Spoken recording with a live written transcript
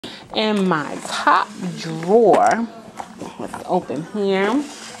In my top drawer, let's open here.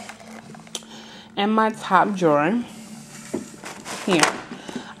 In my top drawer, here,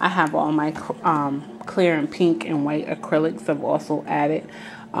 I have all my clear and pink and white acrylics. I've also added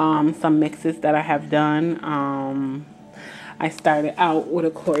some mixes that I have done. I started out with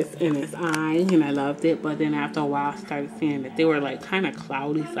a course in its eye, and I loved it, but then after a while I started seeing that they were like kind of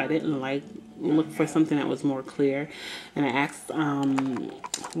cloudy, so I didn't look for something that was more clear. And I asked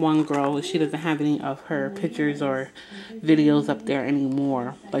one girl, she doesn't have any of her pictures or videos up there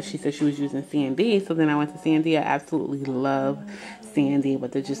anymore, but she said she was using C&D. So then I went to C&D. I absolutely love C&D,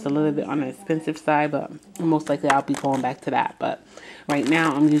 but they're just a little bit on the expensive side, but most likely I'll be going back to that. But right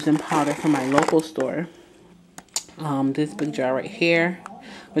now I'm using powder from my local store. This big jar right here,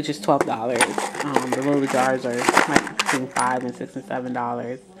 which is $12. The little jars are like between $5 and $6 and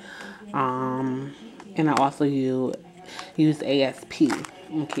 $7. And I also use ASP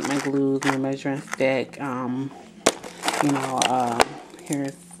and keep my glues, my measuring stick.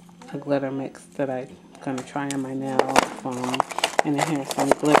 Here's a glitter mix that I'm gonna try on my nails. And then here's some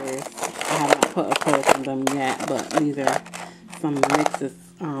glitters. I haven't put acrylic on them yet, but these are some mixes.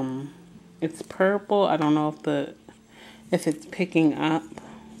 It's purple. I don't know if it's picking up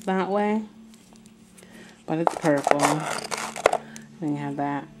that way, but it's purple. Then you have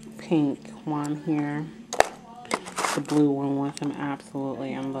that pink one here, the blue one, which I'm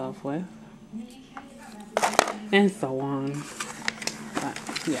absolutely in love with, and so on. But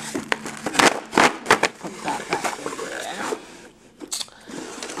yeah, put that back in there.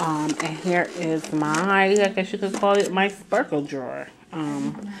 And here is my, I guess you could call it my sparkle drawer.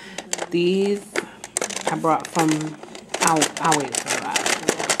 These I brought from, I'll wait for that.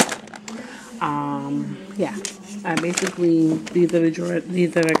 Yeah, these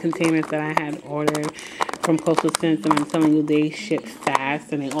are the containers that I had ordered from Coastal Scents, and I'm telling you, they ship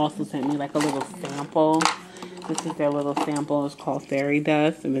fast. And they also sent me like a little sample. This is their little sample. It's called Fairy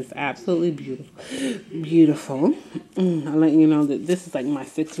Dust, and it's absolutely beautiful. I'll let you know that this is like my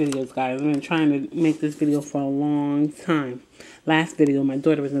 6th videos, guys. I've been trying to make this video for a long time. Last video, my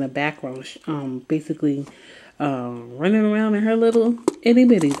daughter was in the background, basically running around in her little itty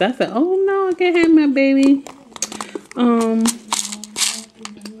bitties. I said, "Oh no, I can't have my baby."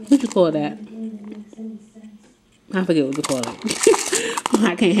 What you call that? I forget what to call it.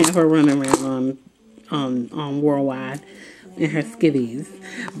 I can't have her running around on Worldwide in her skivvies.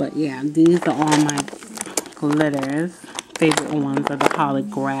 But yeah, these are all my glitters. Favorite ones are the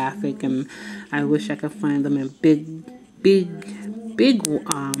holographic, and I wish I could find them in big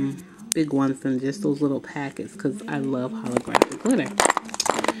ones than just those little packets, because I love holographic glitter.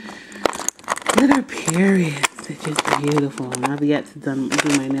 Glitter periods. They're just beautiful. And I've yet to do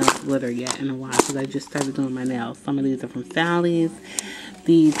my nails glitter yet in a while, because I just started doing my nails. Some of these are from Sally's.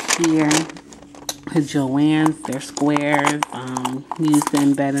 These here are Joann's. They're squares. Used to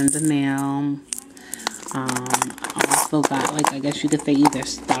embed in the nail. I also got, like, I guess you could say either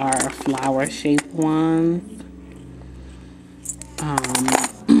star or flower shaped ones.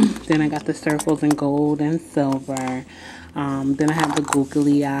 Then I got the circles in gold and silver. Then I have the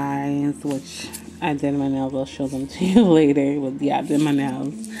googly eyes, which I did my nails. I'll show them to you later. I did my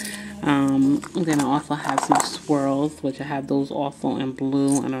nails. Then I also have some swirls, which I have those also in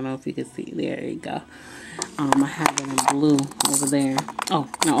blue. I don't know if you can see. There you go. I have it in blue over there. Oh,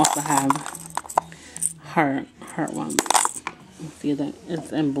 and I also have heart ones. See that?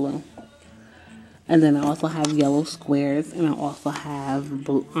 It's in blue. And then I also have yellow squares, and I also have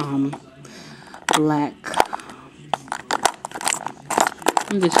black.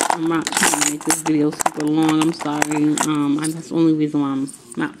 I'm not trying to make this video super long. I'm sorry. That's the only reason why I'm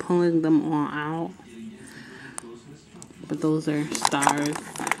not pulling them all out. But those are stars.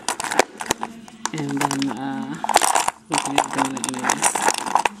 And then,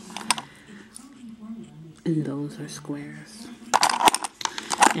 and those are squares.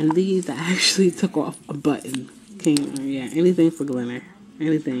 And these, I actually took off a button. Anything for glitter.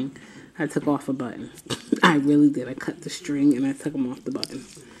 Anything. I took off a button. I really did. I cut the string and I took them off the button.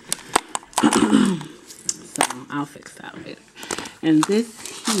 So, I'll fix that later. And this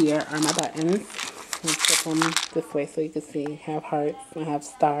here are my buttons. I'll put them this way so you can see. I have hearts. I have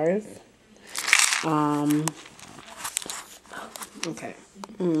stars. Okay.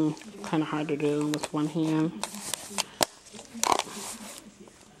 Kind of hard to do with one hand.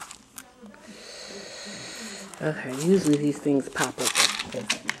 Okay, usually these things pop up.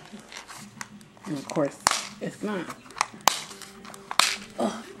 And of course, it's not.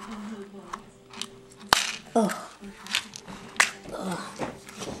 Ugh. Ugh. Ugh.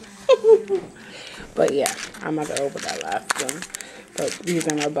 But yeah, I'm not gonna open that last one. But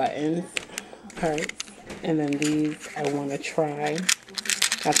These are my buttons, hearts. And then these I want to try.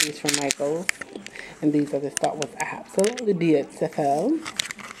 Got these from Michaels. And these I just thought was absolutely beautiful.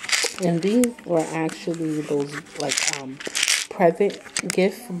 And these were actually those like present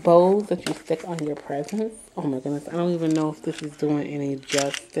gift bows that you stick on your presents. Oh my goodness, I don't even know if this is doing any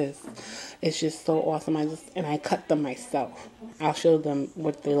justice. It's just so awesome. I cut them myself. I'll show them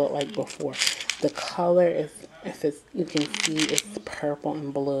what they look like before. The color is, you can see, it's purple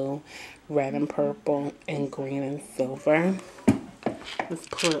and blue, red and purple, and green and silver. Let's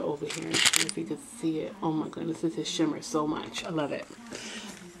put it over here and see if you can see it. Oh my goodness, this is shimmer so much. I love it.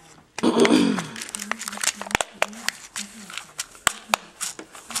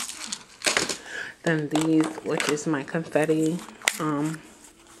 Then these, which is my confetti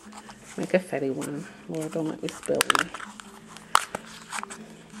one. Lord, don't let me spill it.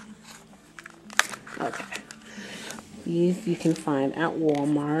 Okay. These you can find at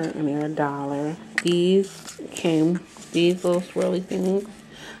Walmart, and they're $1. These little swirly things,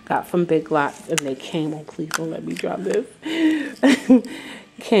 got from Big Lots, and they came, oh please don't let me drop this,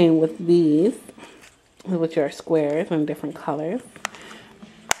 came with these, which are squares in different colors.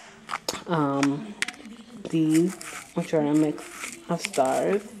 These, which are a mix of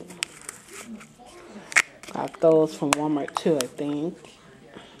stars. Got those from Walmart too, I think.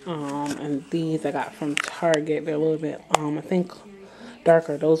 And these I got from Target. They're a little bit, I think,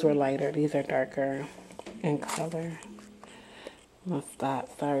 darker. Those were lighter. These are darker in color. What's that?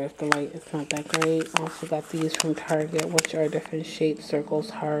 Sorry if the light is not that great. Also got these from Target, which are different shapes, circles,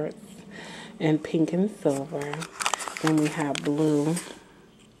 hearts, and pink and silver. Then we have blue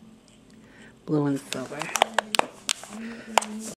and silver.